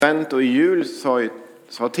advent och i jul så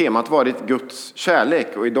har temat varit Guds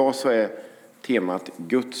kärlek. Och idag så är temat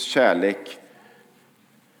Guds kärlek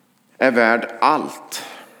är värd allt.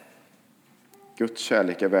 Guds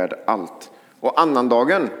kärlek är värd allt. Och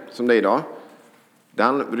annandagen som det är idag,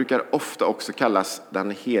 den brukar ofta också kallas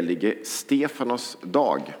den helige Stefanos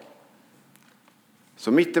dag.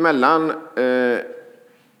 Så mittemellan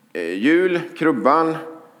jul, krubban,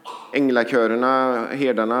 änglakörerna,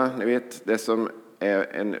 herdarna, ni vet det som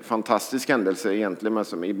är en fantastisk händelse egentligen men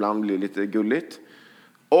som ibland blir lite gulligt.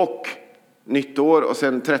 Och nytt år och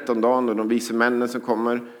sen 13-dagen och de vise männen som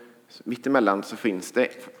kommer. Mittemellan så finns det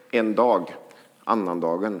en dag,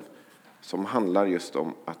 annandagen, som handlar just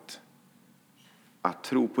om att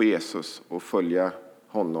tro på Jesus och följa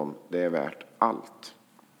honom, det är värt allt.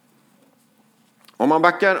 Om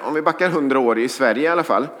vi backar 100 år i Sverige i alla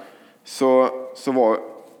fall, så var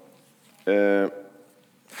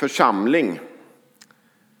församling,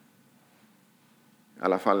 i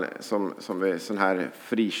alla fall som sån här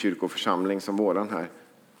frikyrkoförsamling som våran här,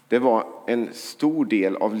 det var en stor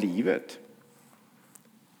del av livet.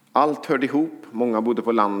 Allt hörde ihop, många bodde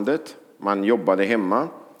på landet, man jobbade hemma,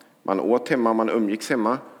 man åt hemma, man umgicks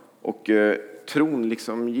hemma och tron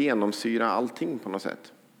liksom genomsyra allting på något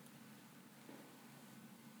sätt.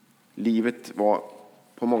 Livet var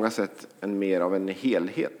på många sätt mer av en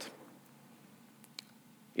helhet.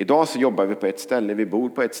 Idag så jobbar vi på ett ställe, vi bor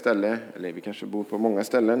på ett ställe, eller vi kanske bor på många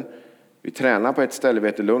ställen. Vi tränar på ett ställe, vi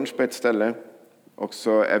äter lunch på ett ställe och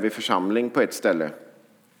så är vi församling på ett ställe.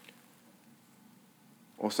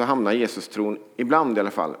 Och så hamnar Jesus-tron, ibland i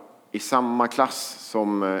alla fall, i samma klass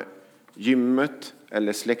som gymmet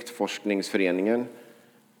eller släktforskningsföreningen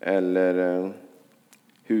eller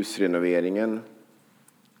husrenoveringen.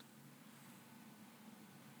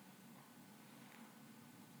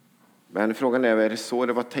 Men frågan är det så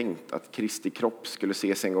det var tänkt att Kristi kropp skulle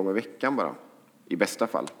ses en gång i veckan bara, i bästa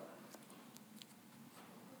fall.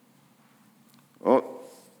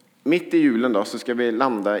 Och mitt i julen då så ska vi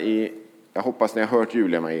landa i, jag hoppas ni har hört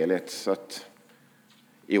julevangeliet så att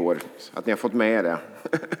i år, så att ni har fått med det.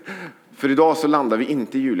 För idag så landar vi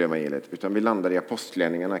inte i julevangeliet utan vi landar i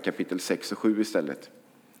Apostlagärningarna kapitel 6 och 7 istället.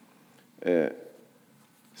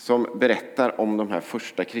 Som berättar om de här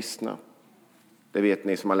första kristna. Det vet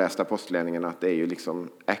ni som har läst Apostlagärningarna att det är ju liksom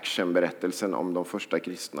actionberättelsen om de första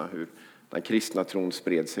kristna. Hur den kristna tron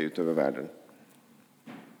spred sig ut över världen.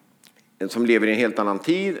 Som lever i en helt annan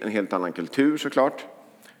tid, en helt annan kultur såklart.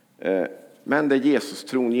 Men där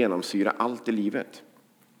Jesus-tron genomsyrar allt i livet.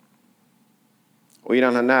 Och i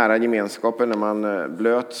den här nära gemenskapen när man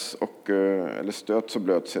blöts eller stöts och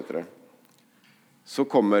blöts heter det. Så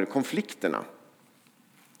kommer konflikterna.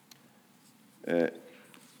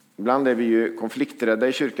 Ibland är vi ju konflikträdda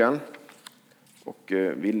i kyrkan och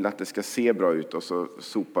vill att det ska se bra ut och så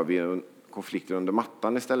sopar vi konflikter under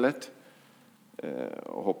mattan istället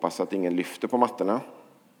och hoppas att ingen lyfter på mattorna.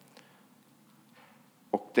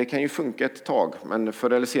 Och det kan ju funka ett tag, men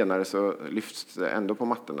förr eller senare så lyfts det ändå på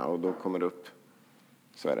mattorna och då kommer det upp.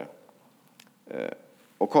 Så är det.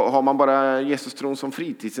 Och har man bara Jesus-tron som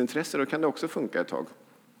fritidsintresse då kan det också funka ett tag.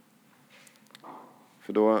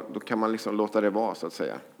 För då kan man liksom låta det vara så att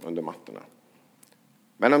säga under mattorna.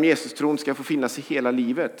 Men om Jesus-tron ska få finnas i hela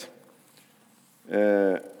livet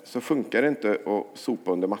så funkar det inte att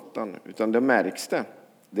sopa under mattan. Utan det märks det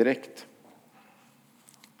direkt.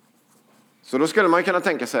 Så då skulle man kunna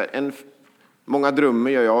tänka så här. Många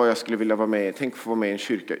drömmer jag skulle vilja vara med. Tänk få vara med i en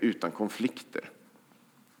kyrka utan konflikter.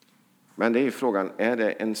 Men det är ju frågan, är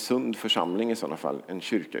det en sund församling i sådana fall? En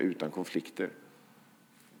kyrka utan konflikter?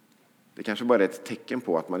 Det kanske bara är ett tecken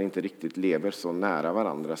på att man inte riktigt lever så nära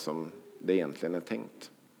varandra som det egentligen är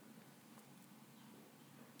tänkt.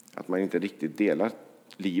 Att man inte riktigt delar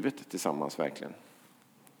livet tillsammans verkligen.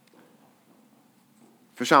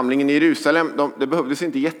 Församlingen i Jerusalem, det behövdes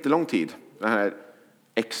inte jättelång tid. Den här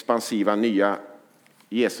expansiva nya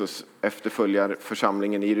Jesus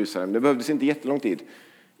efterföljarförsamlingen i Jerusalem. Det behövdes inte jättelång tid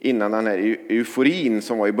innan den här euforin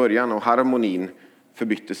som var i början och harmonin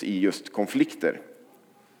förbyttes i just konflikter.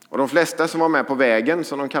 Och de flesta som var med på vägen,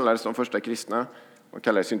 som de kallades de första kristna, de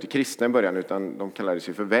kallades ju inte kristna i början utan de kallades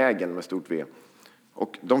ju för vägen med stort V.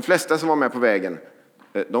 Och de flesta som var med på vägen,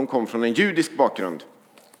 de kom från en judisk bakgrund.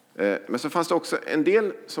 Men så fanns det också en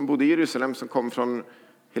del som bodde i Jerusalem som kom från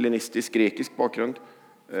hellenistisk, grekisk bakgrund.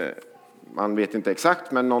 Man vet inte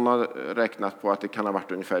exakt, men någon har räknat på att det kan ha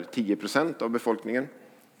varit ungefär 10% av befolkningen.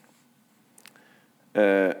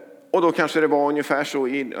 Och då kanske det var ungefär så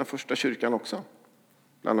i den första kyrkan också.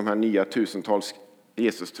 Bland de här nya tusentals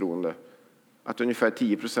Jesus-troende. Att ungefär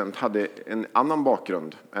 10% hade en annan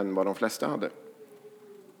bakgrund än vad de flesta hade.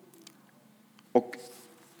 Och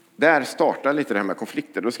där startar lite det här med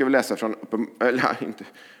konflikter. Då ska vi läsa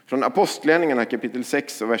från Apostlagärningarna kapitel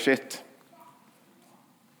 6 och vers 1.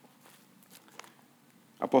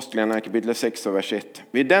 Apostlagärningarna kapitel 6 och vers 1.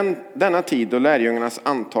 Vid denna tid då lärjungarnas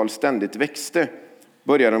antal ständigt växte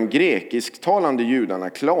började de grekisktalande judarna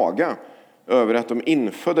klaga över att de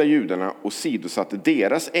infödda judarna åsidosatte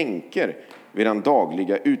deras änkor vid den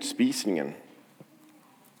dagliga utspisningen.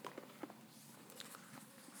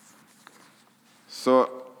 Så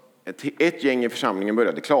ett gäng i församlingen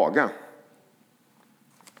började klaga.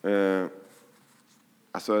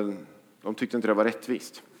 Alltså, de tyckte inte det var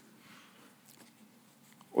rättvist.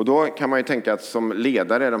 Och då kan man ju tänka att som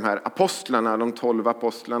ledare, de här apostlarna, de 12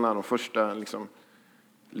 apostlarna, de första liksom,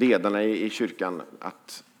 ledarna i kyrkan,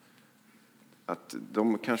 att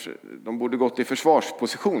de borde gått i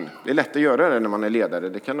försvarsposition. Det är lätt att göra det när man är ledare.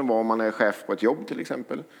 Det kan vara om man är chef på ett jobb till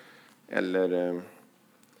exempel. Eller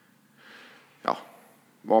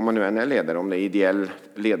vad man nu än är ledare, om det är ideell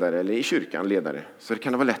ledare eller i kyrkan ledare. Så det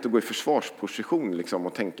kan vara lätt att gå i försvarsposition liksom,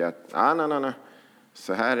 och tänka att nej,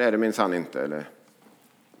 så här är det minsann inte. Eller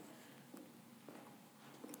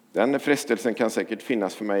den frestelsen kan säkert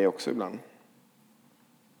finnas för mig också ibland.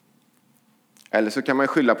 Eller så kan man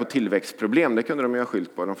skylla på tillväxtproblem. Det kunde de ju ha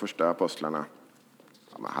skyllt på, de första apostlarna.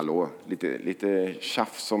 Ja, men hallå, lite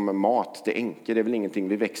tjafs om mat. Det enkelt, det är väl ingenting.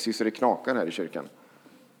 Vi växer ju så det knakar här i kyrkan.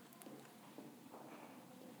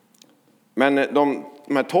 Men de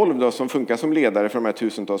här 12 då, som funkar som ledare för de här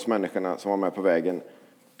tusentals människorna som var med på vägen,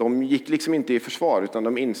 de gick liksom inte i försvar utan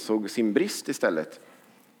de insåg sin brist istället.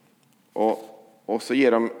 Och så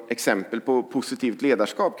ger de exempel på positivt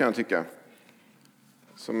ledarskap, kan jag tycka.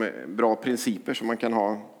 Som är bra principer som man kan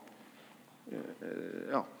ha.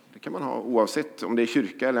 Ja, det kan man ha oavsett om det är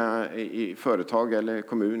kyrka eller i företag eller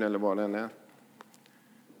kommun eller vad det än är.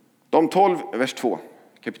 De 12, vers 2,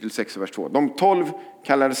 kapitel 6 vers 2. De 12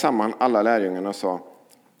 kallade samman alla lärjungarna och sa: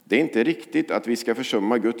 det är inte riktigt att vi ska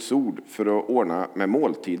försumma Guds ord för att ordna med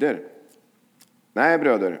måltider. Nej,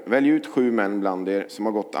 bröder, välj ut 7 män bland er som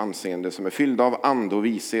har gott anseende, som är fyllda av ande och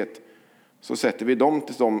vishet, så sätter vi dem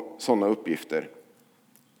till sådana uppgifter.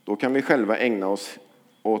 Då kan vi själva ägna oss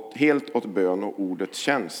helt åt bön och ordets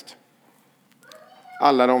tjänst.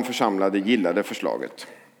 Alla de församlade gillade förslaget.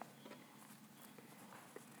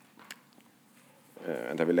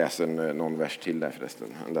 Där vi läser någon vers till där förresten,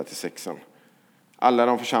 ända till 6:an. Alla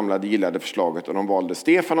de församlade gillade förslaget och de valde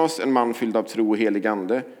Stefanos, en man fylld av tro och helig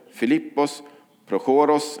ande, Filippos,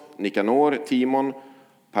 Prochoros, Nikanor, Timon,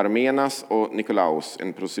 Parmenas och Nikolaus,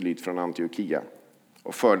 en proselyt från Antiochia,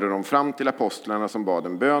 och förde dem fram till apostlarna som bad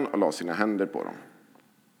en bön och la sina händer på dem.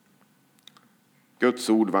 Guds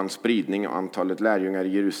ord vann spridning och antalet lärjungar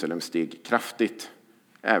i Jerusalem steg kraftigt.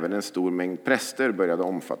 Även en stor mängd präster började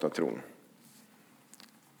omfatta tron.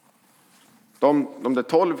 De där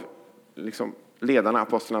 12 liksom, ledarna,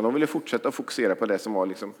 apostlarna, de ville fortsätta fokusera på det som var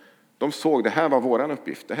liksom, de såg det här var våran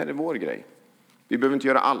uppgift, det här är vår grej. Vi behöver inte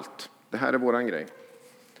göra allt, det här är våran grej.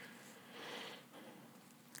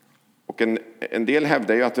 Och en del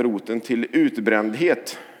hävdar ju att roten till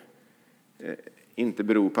utbrändhet inte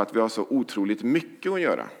beror på att vi har så otroligt mycket att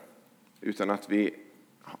göra, utan att vi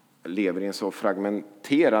lever i en så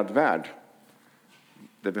fragmenterad värld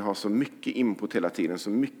där vi har så mycket input hela tiden, så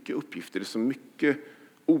mycket uppgifter, så mycket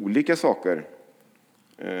olika saker,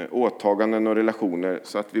 åtaganden och relationer,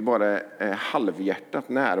 så att vi bara är halvhjärtat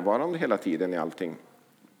närvarande hela tiden i allting.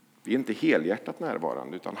 Vi är inte helhjärtat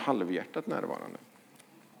närvarande utan halvhjärtat närvarande.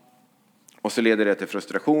 Och så leder det till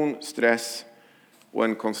frustration, stress och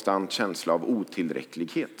en konstant känsla av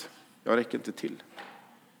otillräcklighet. Jag räcker inte till.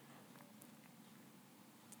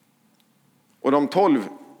 Och de 12,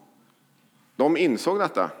 de insåg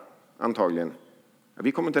detta antagligen.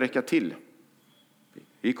 Vi kommer inte räcka till.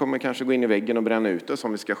 Vi kommer kanske gå in i väggen och bränna ut oss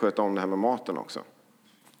om vi ska sköta om det här med maten också.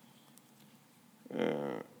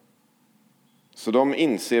 Så de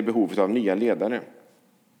inser behovet av nya ledare.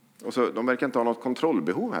 Och så, de verkar inte ha något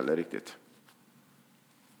kontrollbehov heller riktigt.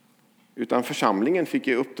 Utan församlingen fick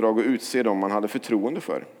i uppdrag att utse dem man hade förtroende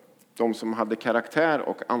för. De som hade karaktär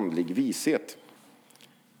och andlig vishet.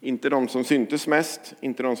 Inte de som syntes mest,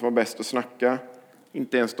 inte de som var bäst att snacka,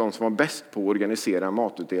 inte ens de som var bäst på att organisera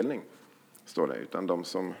matutdelning, står det, utan de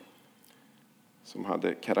som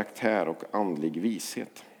hade karaktär och andlig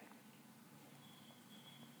vishet.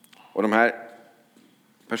 Och de här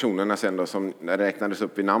personerna sen då, som räknades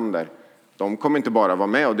upp i namn där, de kommer inte bara vara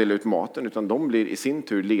med och dela ut maten, utan de blir i sin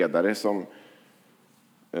tur ledare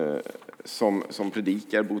som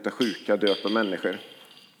predikar, botar sjuka, döper människor.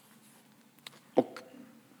 Och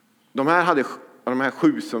de här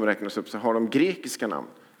 7 som räknas upp så har de grekiska namn.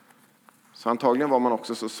 Så antagligen var man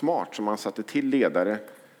också så smart som man satte till ledare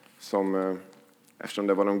eftersom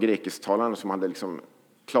det var de grekisktalande som hade liksom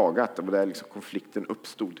klagat, och där liksom konflikten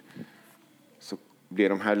uppstod, så blev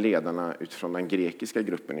de här ledarna utifrån den grekiska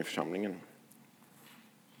gruppen i församlingen.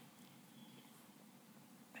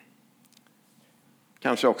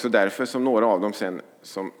 Kanske också därför som några av dem sen,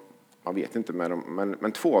 som man vet inte med dem,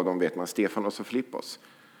 men två av dem vet man, Stefanos och Filippos,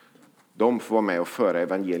 de får vara med och föra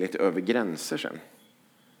evangeliet över gränser sen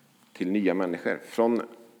till nya människor.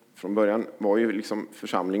 Från början var ju liksom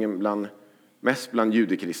församlingen mest bland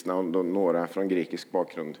judekristna och några från grekisk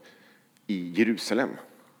bakgrund i Jerusalem.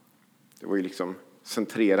 Det var ju liksom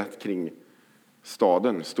centrerat kring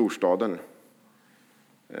storstaden.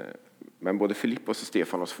 Men både Filippos och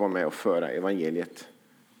Stefanos får vara med och föra evangeliet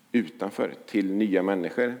utanför till nya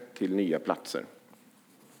människor, till nya platser.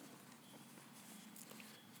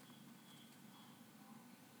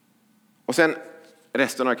 Och sen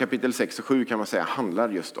resten av kapitel 6 och 7 kan man säga handlar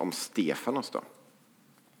just om Stefanos då.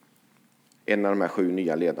 En av de här 7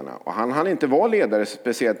 nya ledarna. Och han hann inte vara ledare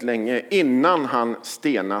speciellt länge innan han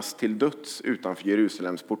stenas till döds utanför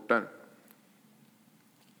Jerusalems portar.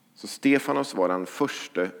 Så Stefanos var den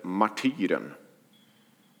första martyren.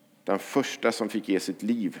 Den första som fick ge sitt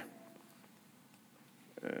liv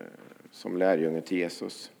som lärjunge till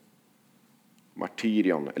Jesus.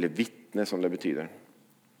 Martyrion, eller vittne som det betyder.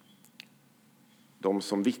 De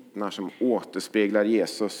som vittnar, som återspeglar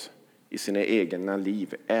Jesus i sina egna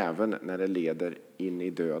liv, även när det leder in i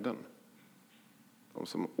döden. De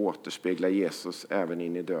som återspeglar Jesus även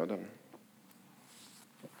in i döden.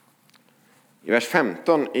 I vers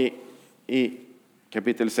 15 i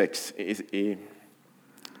kapitel 6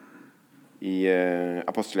 i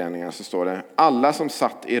Apostlagärningarna så står det: alla som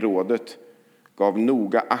satt i rådet gav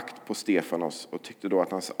noga akt på Stefanos och tyckte då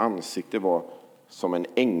att hans ansikte var som en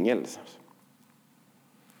ängel.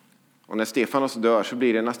 Och när Stefanos dör så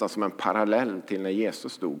blir det nästan som en parallell till när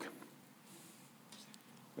Jesus dog.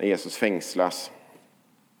 När Jesus fängslas.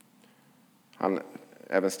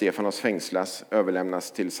 Även Stefanos fängslas,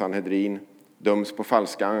 överlämnas till Sanhedrin, döms på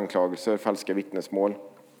falska anklagelser, falska vittnesmål.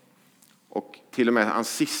 Och till och med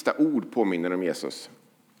hans sista ord påminner om Jesus.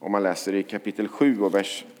 Om man läser i kapitel 7 och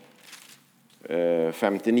vers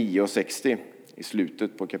 59 och 60 i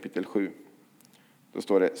slutet på kapitel 7. Då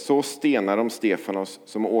står det: så stenar de Stefanos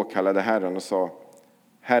som åkallade Herren och sa: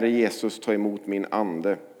 Herre Jesus, ta emot min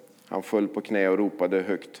ande. Han föll på knä och ropade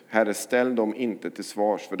högt: Herre, ställ dem inte till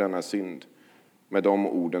svars för denna synd. Med de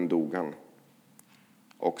orden dog han.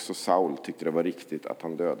 Också Saul tyckte det var riktigt att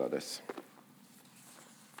han dödades.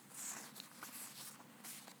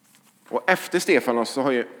 Och efter Stefanos så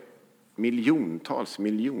har ju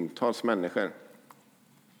miljontals människor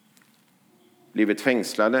blivit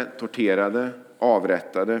fängslade, torterade,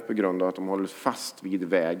 avrättade på grund av att de håller fast vid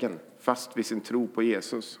vägen, fast vid sin tro på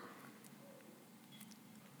Jesus.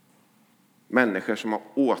 Människor som har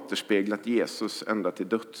återspeglat Jesus ända till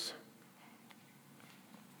döds.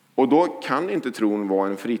 Och då kan inte tron vara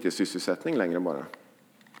en fritidssysselsättning längre bara.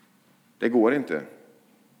 Det går inte.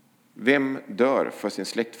 Vem dör för sin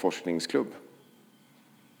släktforskningsklubb?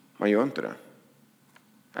 Man gör inte det.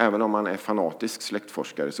 Även om man är fanatisk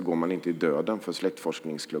släktforskare så går man inte i döden för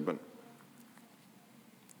släktforskningsklubben.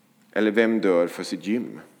 Eller vem dör för sitt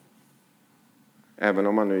gym? Även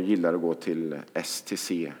om man nu gillar att gå till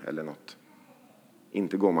STC eller något.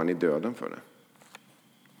 Inte går man i döden för det.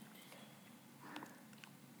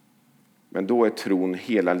 Men då är tron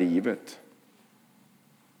hela livet.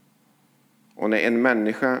 Och när en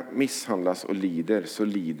människa misshandlas och lider så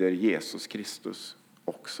lider Jesus Kristus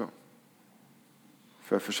också.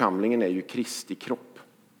 För församlingen är ju Kristi kropp.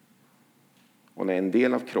 Och när en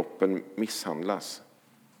del av kroppen misshandlas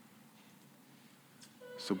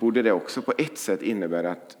så borde det också på ett sätt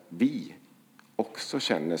innebära att vi också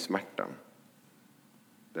känner smärtan.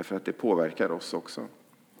 Därför att det påverkar oss också.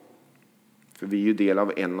 För vi är ju del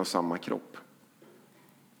av en och samma kropp.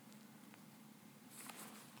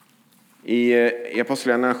 I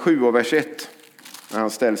Apostlagärningarna 7 och vers 1, när han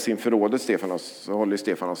ställs inför rådet Stefanos, så håller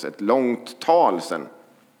Stefanos ett långt tal sen.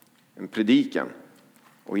 En predikan.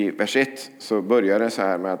 Och i vers 1 så börjar det så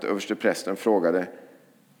här med att översteprästen frågade: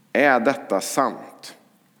 är detta sant?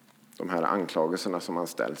 De här anklagelserna som han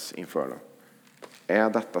ställs inför då. Är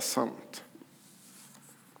detta sant?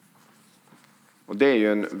 Och det är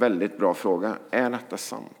ju en väldigt bra fråga. Är detta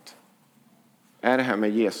sant? Är det här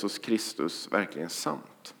med Jesus Kristus verkligen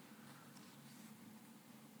sant?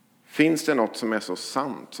 Finns det något som är så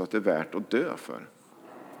sant så att det är värt att dö för?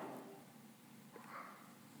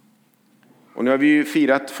 Och nu har vi ju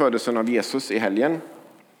firat födelsen av Jesus i helgen.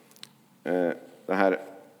 Den här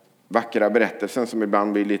vackra berättelsen som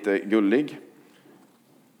ibland blir lite gullig.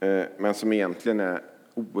 Men som egentligen är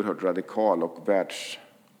oerhört radikal och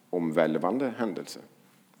världsomvälvande händelse.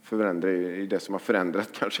 Förändrar i det som har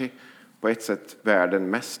förändrat kanske på ett sätt världen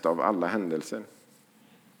mest av alla händelser.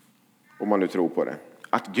 Om man nu tror på det.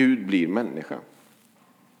 Att Gud blir människa.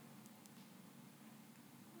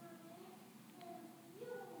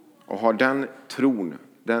 Och har den tron,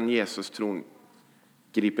 den Jesus-tron,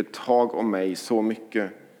 gripit tag om mig så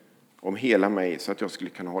mycket, om hela mig, så att jag skulle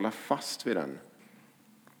kunna hålla fast vid den.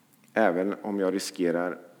 Även om jag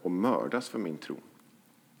riskerar att mördas för min tro.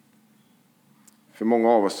 För många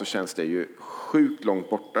av oss så känns det ju sjukt långt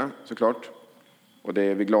borta, såklart. Och det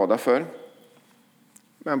är vi glada för.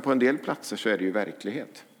 Men på en del platser så är det ju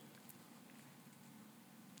verklighet.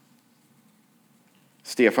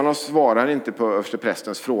 Stefanos svarar inte på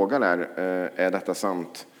översteprästens fråga där, är detta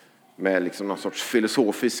sant? Med liksom någon sorts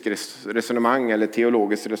filosofisk resonemang eller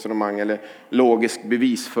teologiskt resonemang eller logisk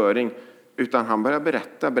bevisföring. Utan han börjar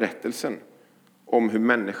berätta berättelsen om hur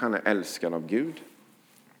människan är älskad av Gud.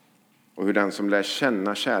 Och hur den som lär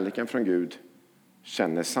känna kärleken från Gud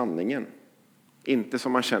känner sanningen. Inte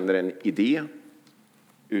som man känner en idé,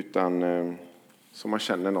 utan som man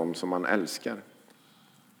känner någon som man älskar.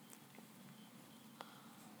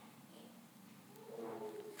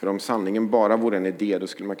 För om sanningen bara vore en idé, då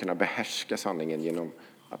skulle man kunna behärska sanningen genom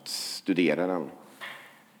att studera den.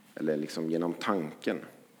 Eller liksom genom tanken.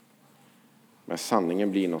 Men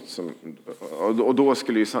sanningen blir något som... Och då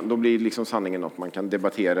blir liksom sanningen något man kan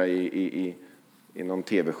debattera i någon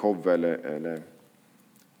tv-show eller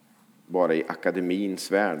bara i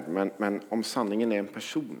akademins värld. Men om sanningen är en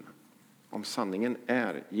person, om sanningen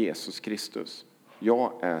är Jesus Kristus,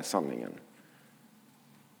 jag är sanningen.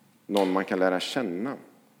 Någon man kan lära känna.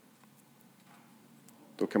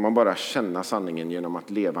 Då kan man bara känna sanningen genom att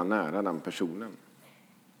leva nära den personen.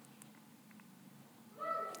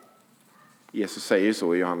 Jesus säger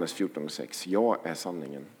så i Johannes 14:6. Jag är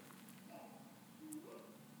sanningen.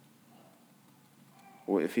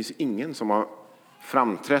 Och det finns ingen som har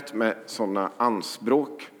framträtt med sådana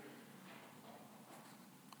anspråk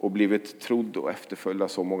och blivit trodd och efterföljd av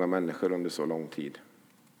så många människor under så lång tid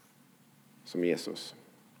som Jesus.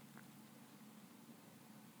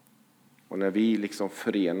 Och när vi liksom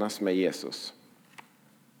förenas med Jesus,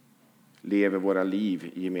 lever våra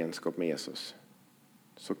liv i gemenskap med Jesus,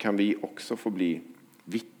 så kan vi också få bli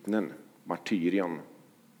vittnen,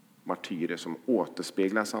 martyrer som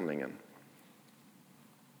återspeglar sanningen.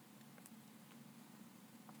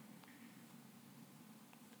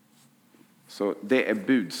 Så det är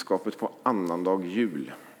budskapet på annandag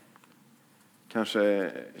jul.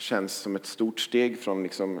 Kanske känns som ett stort steg från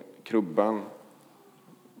liksom krubban,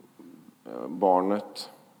 barnet,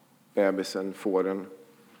 bebisen, fåren.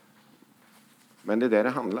 Men det är det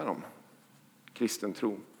handlar om. Kristen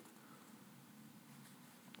tro.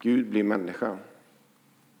 Gud blir människa.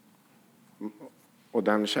 Och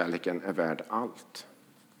den kärleken är värd allt.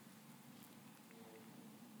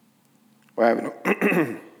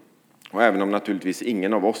 Och även om naturligtvis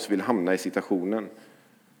ingen av oss vill hamna i situationen,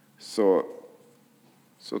 så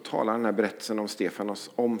talar den här berättelsen om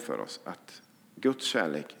Stefanos om för oss att Guds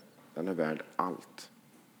kärlek, den är värd allt.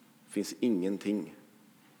 Det finns ingenting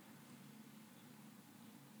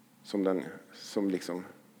som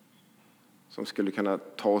skulle kunna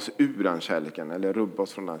ta oss ur den kärleken eller rubba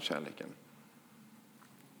oss från den kärleken.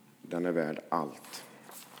 Den är värd allt.